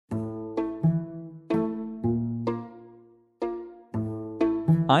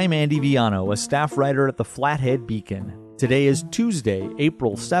I'm Andy Viano, a staff writer at the Flathead Beacon. Today is Tuesday,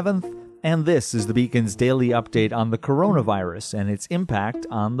 April 7th, and this is the Beacon's daily update on the coronavirus and its impact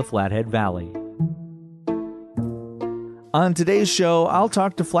on the Flathead Valley. On today's show, I'll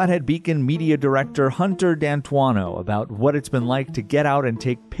talk to Flathead Beacon Media Director Hunter D'Antuono about what it's been like to get out and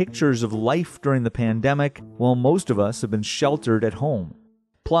take pictures of life during the pandemic while most of us have been sheltered at home.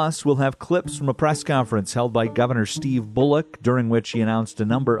 Plus, we'll have clips from a press conference held by Governor Steve Bullock, during which he announced a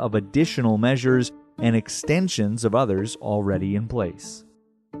number of additional measures and extensions of others already in place.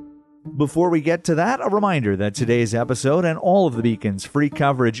 Before we get to that, a reminder that today's episode and all of the Beacon's free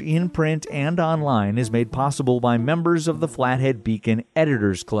coverage in print and online is made possible by members of the Flathead Beacon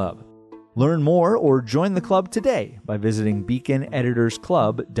Editors Club. Learn more or join the club today by visiting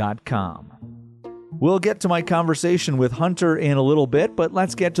beaconeditorsclub.com. We'll get to my conversation with Hunter in a little bit, but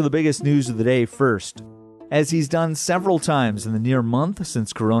let's get to the biggest news of the day first. As he's done several times in the near month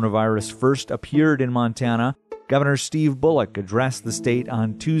since coronavirus first appeared in Montana, Governor Steve Bullock addressed the state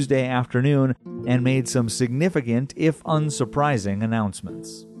on Tuesday afternoon and made some significant, if unsurprising,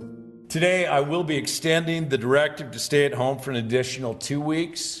 announcements. Today, I will be extending the directive to stay at home for an additional 2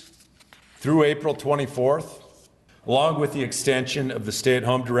 weeks through April 24th. Along with the extension of the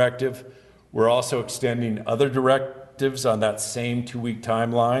stay-at-home directive, we're also extending other directives on that same 2-week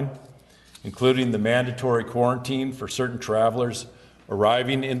timeline, including the mandatory quarantine for certain travelers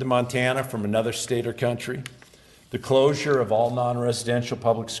arriving into Montana from another state or country, the closure of all non-residential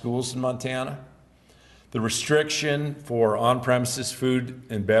public schools in Montana, the restriction for on-premises food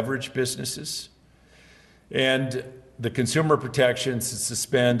and beverage businesses, and the consumer protections to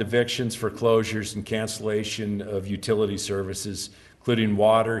suspend evictions, foreclosures, and cancellation of utility services, including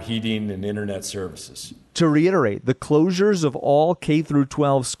water, heating, and internet services. To reiterate, the closures of all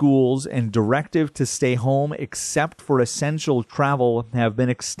K-12 schools and directive to stay home except for essential travel have been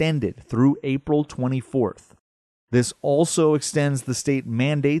extended through April 24th. This also extends the state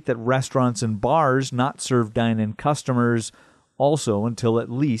mandate that restaurants and bars not serve dine-in customers also until at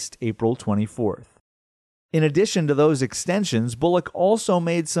least April 24th. In addition to those extensions, Bullock also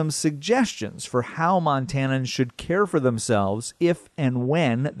made some suggestions for how Montanans should care for themselves if and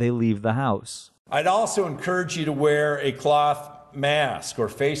when they leave the house. I'd also encourage you to wear a cloth mask or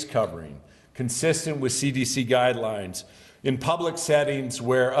face covering consistent with CDC guidelines in public settings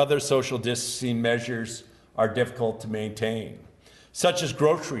where other social distancing measures are difficult to maintain, such as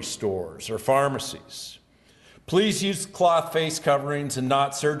grocery stores or pharmacies. Please use cloth face coverings and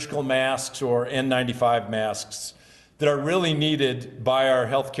not surgical masks or N95 masks that are really needed by our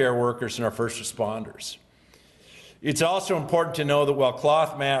healthcare workers and our first responders. It's also important to know that while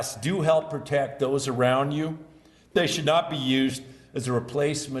cloth masks do help protect those around you, they should not be used as a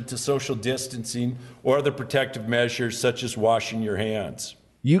replacement to social distancing or other protective measures such as washing your hands.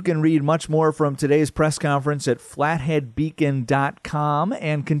 You can read much more from today's press conference at flatheadbeacon.com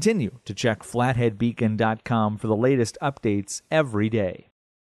and continue to check flatheadbeacon.com for the latest updates every day.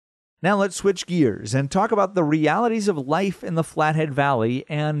 Now let's switch gears and talk about the realities of life in the Flathead Valley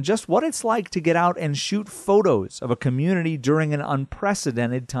and just what it's like to get out and shoot photos of a community during an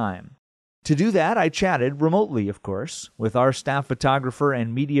unprecedented time. To do that, I chatted remotely, of course, with our staff photographer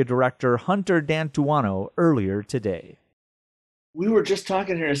and media director Hunter D'Antuono earlier today. We were just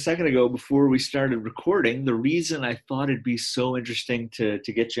talking here a second ago before we started recording. The reason I thought it'd be so interesting to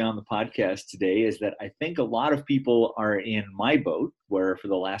get you on the podcast today is that I think a lot of people are in my boat, where for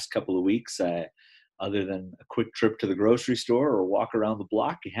the last couple of weeks, other than a quick trip to the grocery store or walk around the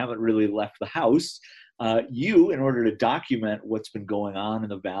block, you haven't really left the house. You, in order to document what's been going on in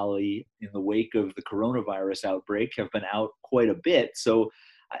the valley in the wake of the coronavirus outbreak, have been out quite a bit. So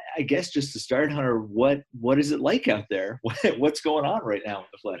I guess just to start, Hunter, what is it like out there? What's going on right now in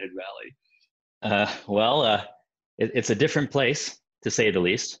the Flathead Valley? It's a different place, to say the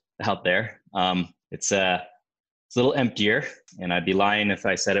least, out there. It's a little emptier, and I'd be lying if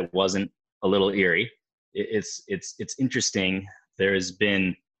I said it wasn't a little eerie. It's interesting. There's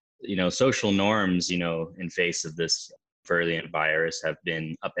been, social norms, in face of this virulent virus have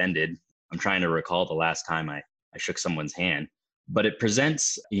been upended. I'm trying to recall the last time I shook someone's hand. But it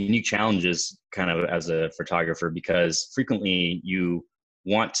presents unique challenges kind of as a photographer, because frequently you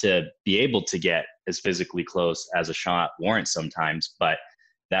want to be able to get as physically close as a shot warrants sometimes, but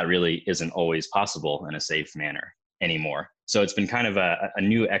that really isn't always possible in a safe manner anymore. So it's been kind of a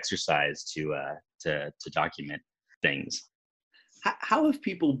new exercise to document things. How have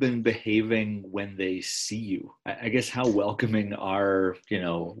people been behaving when they see you? I guess how welcoming are,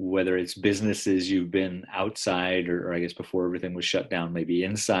 whether it's businesses you've been outside or I guess before everything was shut down, maybe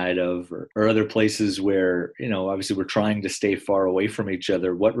inside of, or other places where, obviously we're trying to stay far away from each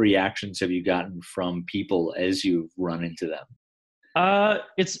other. What reactions have you gotten from people as you've run into them?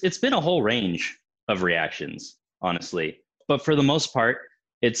 It's been a whole range of reactions, honestly. But for the most part,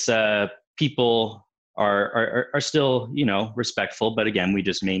 it's people are still, respectful. But again, we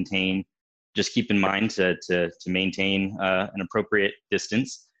just keep in mind to maintain an appropriate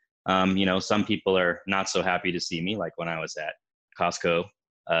distance. Some people are not so happy to see me, like when I was at Costco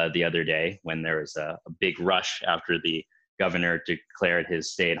the other day when there was a big rush after the governor declared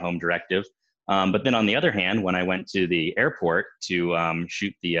his stay-at-home directive. But then on the other hand, when I went to the airport to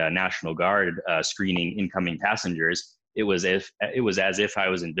shoot the National Guard screening incoming passengers, it was as if I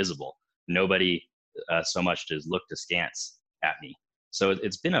was invisible. Nobody so much as looked askance at me. So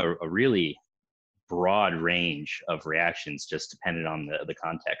it's been a really broad range of reactions, just dependent on the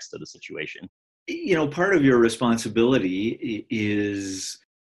context of the situation. Part of your responsibility is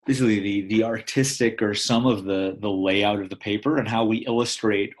basically the artistic or some of the layout of the paper and how we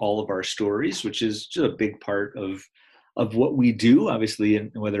illustrate all of our stories, which is just a big part of what we do, obviously,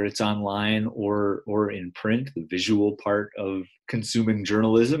 whether it's online or in print. The visual part of consuming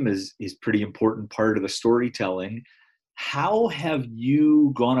journalism is pretty important part of the storytelling. How have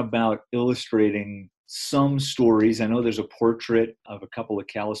you gone about illustrating some stories? I know there's a portrait of a couple of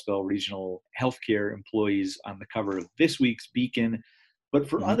Kalispell Regional Healthcare employees on the cover of this week's Beacon. But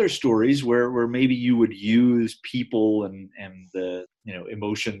for other stories where maybe you would use people and the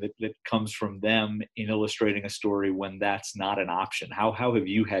emotion that comes from them in illustrating a story when that's not an option, how have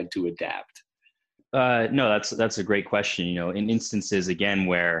you had to adapt? No, that's a great question. In instances again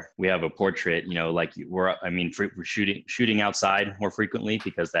where we have a portrait, like we're shooting outside more frequently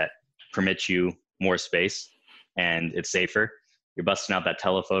because that permits you more space and it's safer. You're busting out that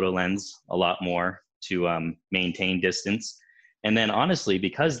telephoto lens a lot more to maintain distance. And then honestly,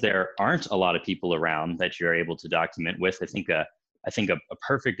 because there aren't a lot of people around that you're able to document with, I think a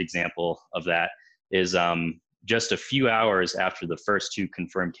perfect example of that is just a few hours after the first 2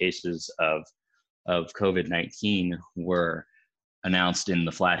 confirmed cases of COVID-19 were announced in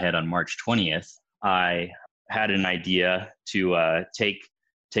the Flathead on March 20th, I had an idea to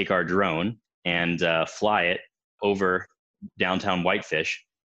take our drone and fly it over downtown Whitefish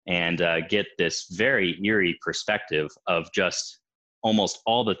and get this very eerie perspective of just almost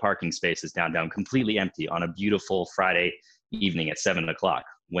all the parking spaces downtown completely empty on a beautiful Friday evening at 7:00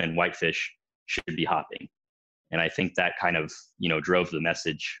 when Whitefish should be hopping. And I think that kind of, drove the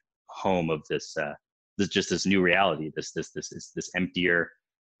message home of this new reality, this emptier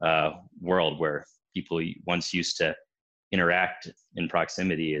world where people once used to interact in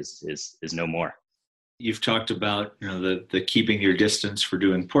proximity is no more. You've talked about, the keeping your distance for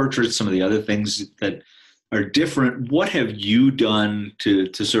doing portraits, some of the other things that are different. What have you done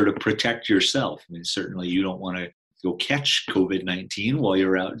to sort of protect yourself? I mean, certainly you don't want to go catch COVID-19 while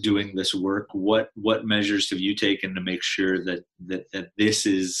you're out doing this work. What measures have you taken to make sure that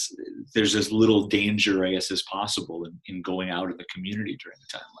there's as little danger, I guess, as possible in going out of the community during a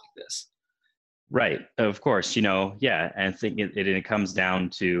time like this? Right. Of course, yeah. And I think it comes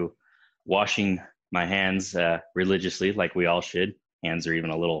down to washing my hands religiously, like we all should. Hands are even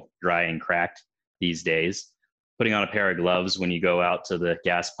a little dry and cracked these days. Putting on a pair of gloves when you go out to the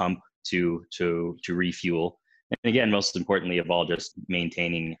gas pump to refuel. And again, most importantly of all, just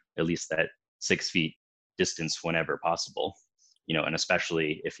maintaining at least that 6 feet distance whenever possible. And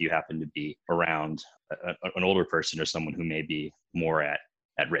especially if you happen to be around an older person or someone who may be more at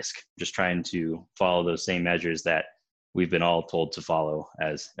risk. Just trying to follow those same measures that we've been all told to follow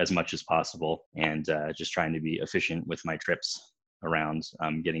as much as possible, and just trying to be efficient with my trips around,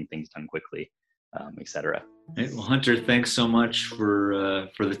 getting things done quickly, etc. Right. Well, Hunter, thanks so much for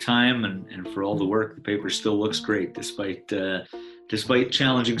the time and for all the work. The paper still looks great despite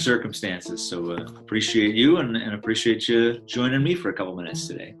challenging circumstances. So appreciate you and appreciate you joining me for a couple minutes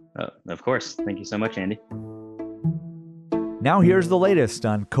today. Of course. Thank you so much, Andy. Now here's the latest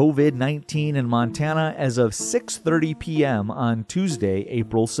on COVID-19 in Montana as of 6:30 p.m. on Tuesday,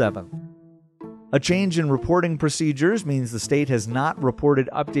 April 7th. A change in reporting procedures means the state has not reported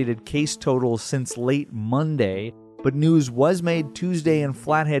updated case totals since late Monday, but news was made Tuesday in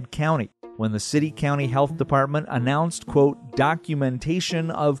Flathead County when the city-county health department announced, quote,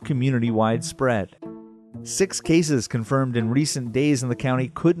 documentation of community-wide spread. 6 cases confirmed in recent days in the county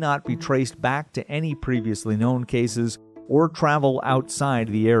could not be traced back to any previously known cases or travel outside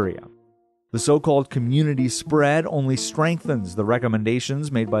the area. The so-called community spread only strengthens the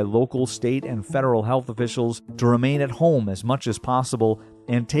recommendations made by local, state, and federal health officials to remain at home as much as possible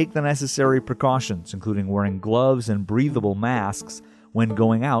and take the necessary precautions, including wearing gloves and breathable masks when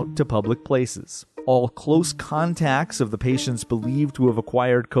going out to public places. All close contacts of the patients believed to have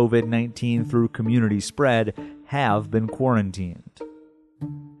acquired COVID-19 through community spread have been quarantined.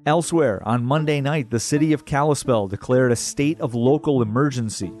 Elsewhere, on Monday night, the city of Kalispell declared a state of local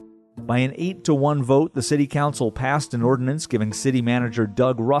emergency. By an 8-1 vote, the city council passed an ordinance giving city manager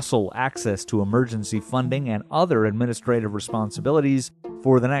Doug Russell access to emergency funding and other administrative responsibilities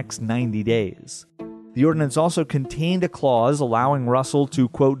for the next 90 days. The ordinance also contained a clause allowing Russell to,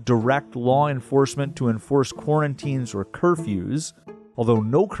 quote, direct law enforcement to enforce quarantines or curfews, although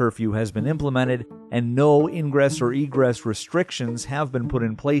no curfew has been implemented and no ingress or egress restrictions have been put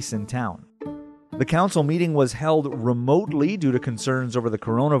in place in town. The council meeting was held remotely due to concerns over the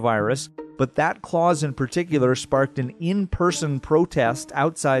coronavirus, but that clause in particular sparked an in-person protest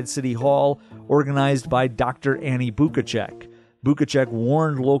outside City Hall organized by Dr. Annie Bukacek. Bukacek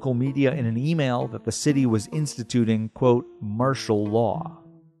warned local media in an email that the city was instituting, quote, martial law.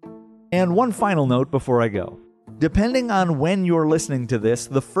 And one final note before I go. Depending on when you're listening to this,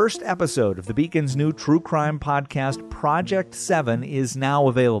 the first episode of the Beacon's new true crime podcast, Project 7, is now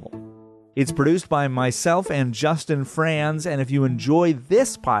available. It's produced by myself and Justin Franz, and if you enjoy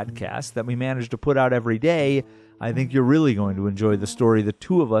this podcast that we manage to put out every day, I think you're really going to enjoy the story the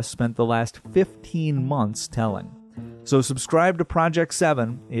two of us spent the last 15 months telling. So subscribe to Project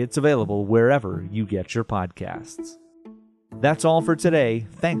 7. It's available wherever you get your podcasts. That's all for today.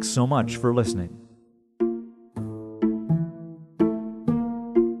 Thanks so much for listening.